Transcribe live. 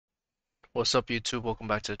What's up, YouTube? Welcome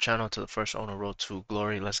back to the channel, to the first owner road to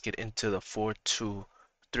glory. Let's get into the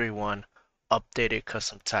 4-2-3-1 updated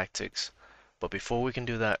custom tactics. But before we can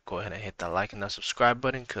do that, go ahead and hit that like and that subscribe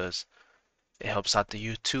button because it helps out the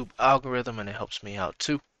YouTube algorithm and it helps me out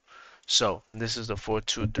too. So this is the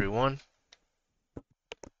 4-2-3-1.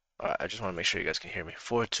 Alright, I just want to make sure you guys can hear me.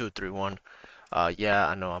 4-2-3-1. Yeah,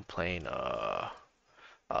 I know I'm playing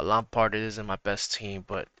Lampard isn't my best team,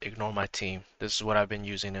 but ignore my team. This is what I've been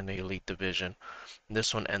using in the Elite Division.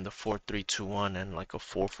 This one and the 4-3-2-1 and like a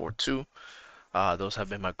 4-4-2. Those have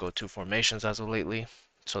been my go-to formations as of lately.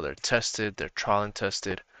 So they're tested, they're trial and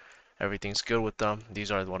tested. Everything's good with them.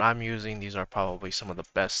 These are what I'm using. These are probably some of the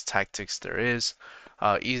best tactics there is.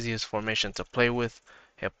 Easiest formation to play with.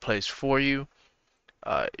 It plays for you.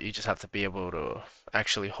 You just have to be able to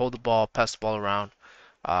actually hold the ball, pass the ball around,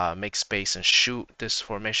 make space and shoot. This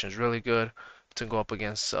formation is really good to go up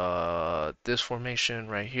against this formation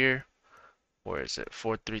right here. Where is it?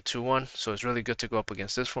 4-3-2-1. So it's really good to go up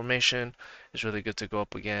against this formation. It's really good to go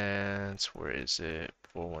up against, where is it?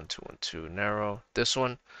 4-1-2-1-2 narrow. This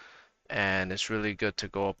one. And it's really good to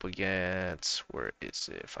go up against, where is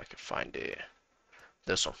it? If I can find it.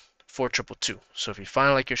 This one. 4-2-2-2. So if you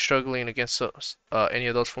find like you're struggling against any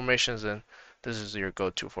of those formations, then this is your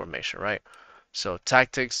go-to formation, right? So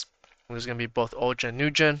tactics. This is going to be both old gen,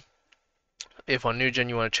 new gen. If on new gen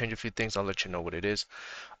you want to change a few things, I'll let you know what it is.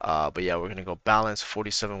 But yeah, we're gonna go balance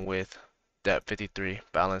 47 width, depth 53,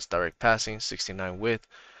 balance direct passing 69 width,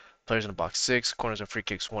 players in the box 6, corners and free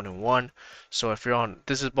kicks 1 and 1. So if you're on,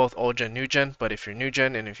 this is both old gen, new gen, but if you're new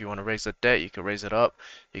gen and if you want to raise the depth, you can raise it up.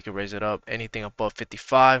 You can raise it up anything above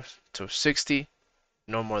 55 to 60,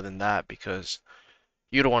 no more than that because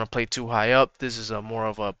you don't want to play too high up. This is a more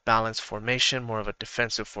of a balanced formation, more of a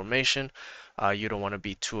defensive formation. You don't want to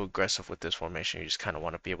be too aggressive with this formation. You just kind of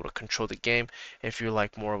want to be able to control the game. If you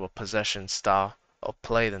like more of a possession style of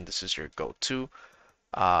play, then this is your go-to.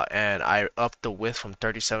 And I upped the width from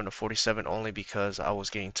 37 to 47 only because I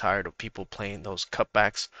was getting tired of people playing those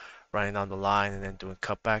cutbacks, running down the line and then doing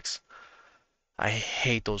cutbacks. I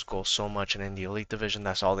hate those goals so much, and in the Elite Division,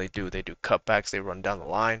 that's all they do. They do cutbacks, they run down the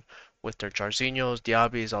line with their Jarzinhos,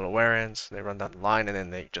 Diabis, Olawerans. They run down the line, and then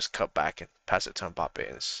they just cut back and pass it to Mbappe,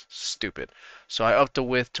 and it's stupid. So I upped the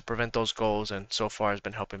width to prevent those goals, and so far has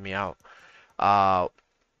been helping me out. Uh,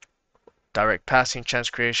 Direct passing, chance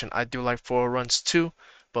creation, I do like forward runs too,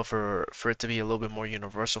 but for it to be a little bit more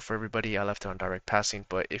universal for everybody, I left it on direct passing.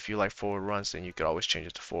 But if you like forward runs, then you could always change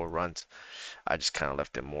it to forward runs. I just kind of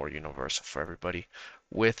left it more universal for everybody.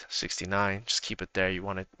 With 69, just keep it there. You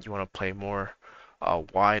want to play more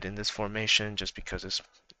wide in this formation just because it's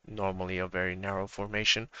normally a very narrow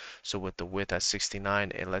formation. So with the width at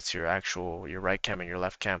 69, it lets your right cam and your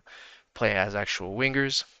left cam play as actual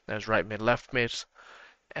wingers, as right mid, left mid,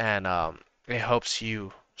 and it helps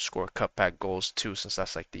you score cutback goals too, since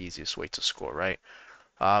that's like the easiest way to score, right?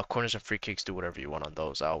 Corners and free kicks, do whatever you want on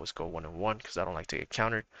those. I always go 1 and 1 because I don't like to get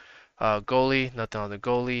countered. Goalie, nothing on the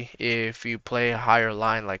goalie. If you play a higher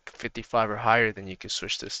line like 55 or higher, then you can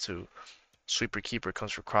switch this to sweeper keeper,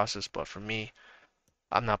 comes for crosses. But for me,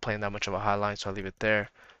 I'm not playing that much of a high line, so I leave it there.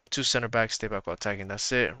 Two center backs, stay back while attacking,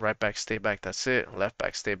 that's it. Right back, stay back, that's it. Left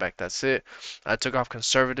back, stay back, that's it. I took off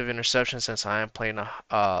conservative interception since I am playing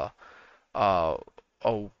uh, a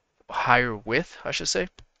higher width, I should say,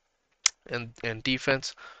 in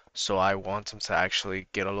defense. So I want them to actually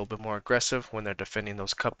get a little bit more aggressive when they're defending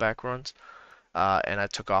those cutback runs. And I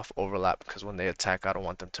took off overlap because when they attack, I don't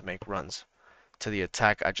want them to make runs to the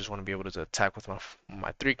attack. I just want to be able to attack with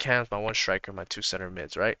my three cams, my one striker, my two center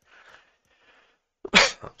mids, right?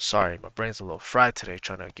 Sorry, my brain's a little fried today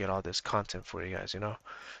trying to get all this content for you guys, you know?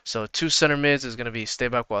 So two center mids is going to be stay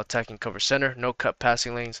back while attacking, cover center, no cut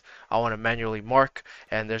passing lanes. I want to manually mark,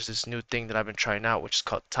 and there's this new thing that I've been trying out, which is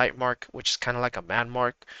called tight mark, which is kind of like a man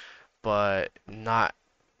mark, but not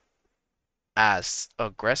as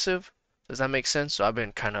aggressive. Does that make sense? So I've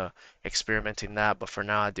been kind of experimenting that, but for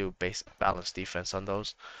now I do base balance defense on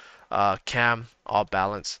those. Cam, all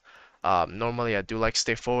balance. Normally I do like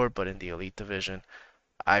stay forward, but in the elite division,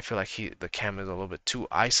 I feel like the cam is a little bit too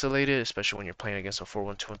isolated, especially when you're playing against a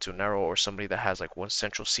 4-1-2-1-2 narrow or somebody that has like one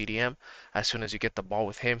central CDM. As soon as you get the ball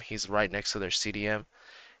with him, he's right next to their CDM,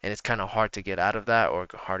 and it's kind of hard to get out of that or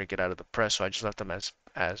hard to get out of the press. So I just left him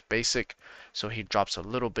as basic, so he drops a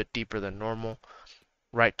little bit deeper than normal.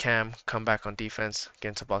 Right cam, come back on defense, get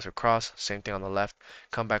into box or cross. Same thing on the left,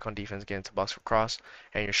 come back on defense, get into box or cross.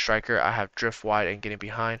 And your striker, I have drift wide and getting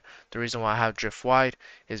behind. The reason why I have drift wide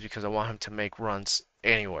is because I want him to make runs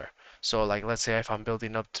anywhere. So like let's say if I'm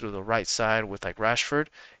building up to the right side with like Rashford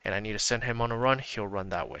and I need to send him on a run, he'll run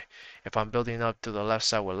that way. If I'm building up to the left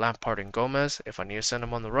side with Lampard and Gomez, if I need to send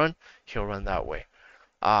him on the run, he'll run that way.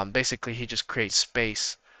 Basically, he just creates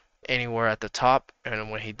space anywhere at the top,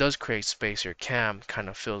 and when he does create space, your cam kind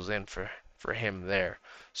of fills in for him there.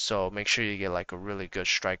 So make sure you get like a really good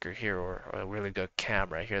striker here or a really good cam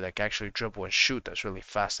right here that can actually dribble and shoot. That's really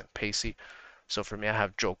fast and pacey. So for me, I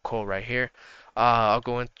have Joe Cole right here. I'll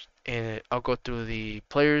go through the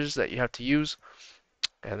players that you have to use,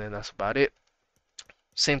 and then that's about it.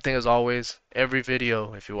 Same thing as always, every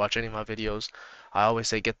video, if you watch any of my videos, I always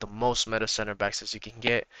say get the most meta center backs as you can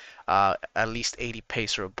get. At least 80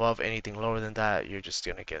 pace or above. Anything lower than that, you're just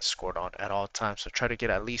going to get scored on at all times. So try to get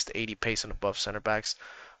at least 80 pace and above center backs.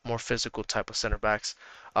 More physical type of center backs.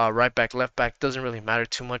 Right back, left back doesn't really matter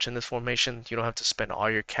too much in this formation. You don't have to spend all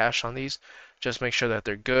your cash on these. Just make sure that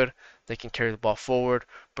they're good. They can carry the ball forward,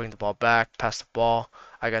 bring the ball back, pass the ball.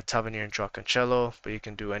 I got Tavernier and Joao Cancelo, but you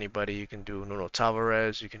can do anybody. You can do Nuno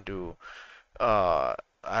Tavares. You can do uh,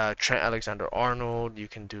 Trent Alexander-Arnold. You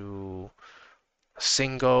can do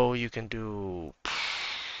Singo. You can do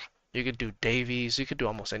Davies. You could do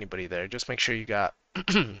almost anybody there. Just make sure you got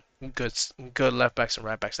good good left backs and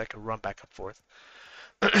right backs that can run back and forth.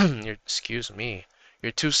 Excuse me,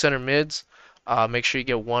 your two center mids. Make sure you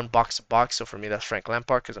get one box to box. So for me, that's Frank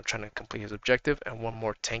Lampard because I'm trying to complete his objective, and one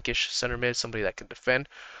more tankish center mid, somebody that can defend,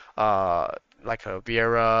 uh, like a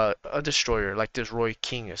Vieira, a destroyer. Like this Roy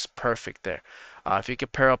King is perfect there. If you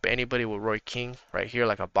could pair up anybody with Roy King right here,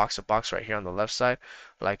 like a box to box right here on the left side,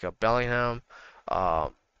 like a Bellingham, uh,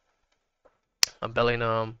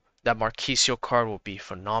 Bellingham. That Marquisio card will be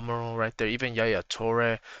phenomenal right there. Even Yaya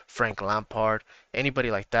Toure, Frank Lampard,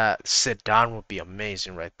 anybody like that. Zidane would be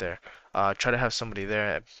amazing right there. Try to have somebody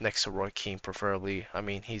there next to Roy Keane, preferably. I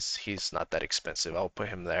mean, he's not that expensive. I'll put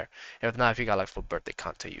him there. If not, if you got like for birthday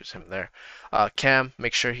Conte, use him there. Cam,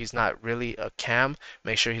 make sure he's not really a cam.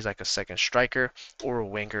 Make sure he's like a second striker or a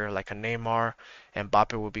winger, like a Neymar. And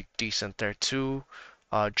Mbappe will be decent there too.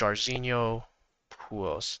 Jarzinho, who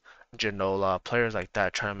else? Ginola, players like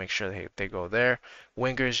that, trying to make sure they go there.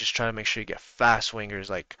 Wingers, just try to make sure you get fast wingers.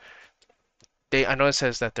 Like I know it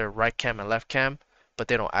says that they're right cam and left cam, but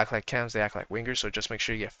they don't act like cams, they act like wingers. So just make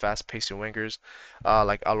sure you get fast paced wingers,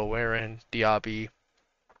 like Aloeran, Diaby,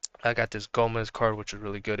 I got this Gomez card, which is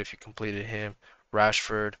really good if you completed him.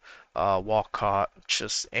 Rashford, Walcott,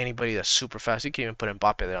 just anybody that's super fast. You can even put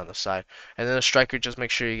Mbappe there on the side. And then the striker, just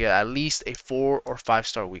make sure you get at least a 4 or 5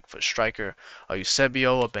 star weak foot striker. A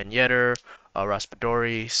Eusebio, a Ben Yedder, a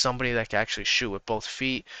Raspadori, somebody that can actually shoot with both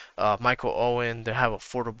feet. Michael Owen, they have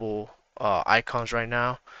affordable icons right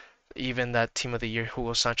now. Even that team of the year,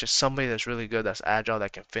 Hugo Sanchez, somebody that's really good, that's agile,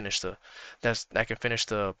 that can finish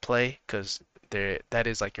the play, because that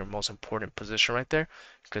is like your most important position right there,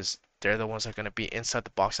 because they're the ones that are going to be inside the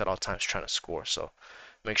box at all times trying to score. So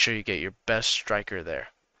make sure you get your best striker there.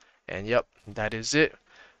 And yep, that is it.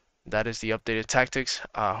 That is the updated tactics.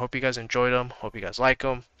 Hope you guys enjoyed them. Hope you guys like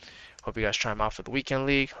them. Hope you guys try them out for the weekend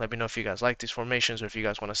league. Let me know if you guys like these formations or if you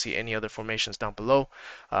guys want to see any other formations down below.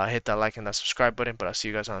 Hit that like and that subscribe button, but I'll see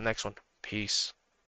you guys on the next one. Peace.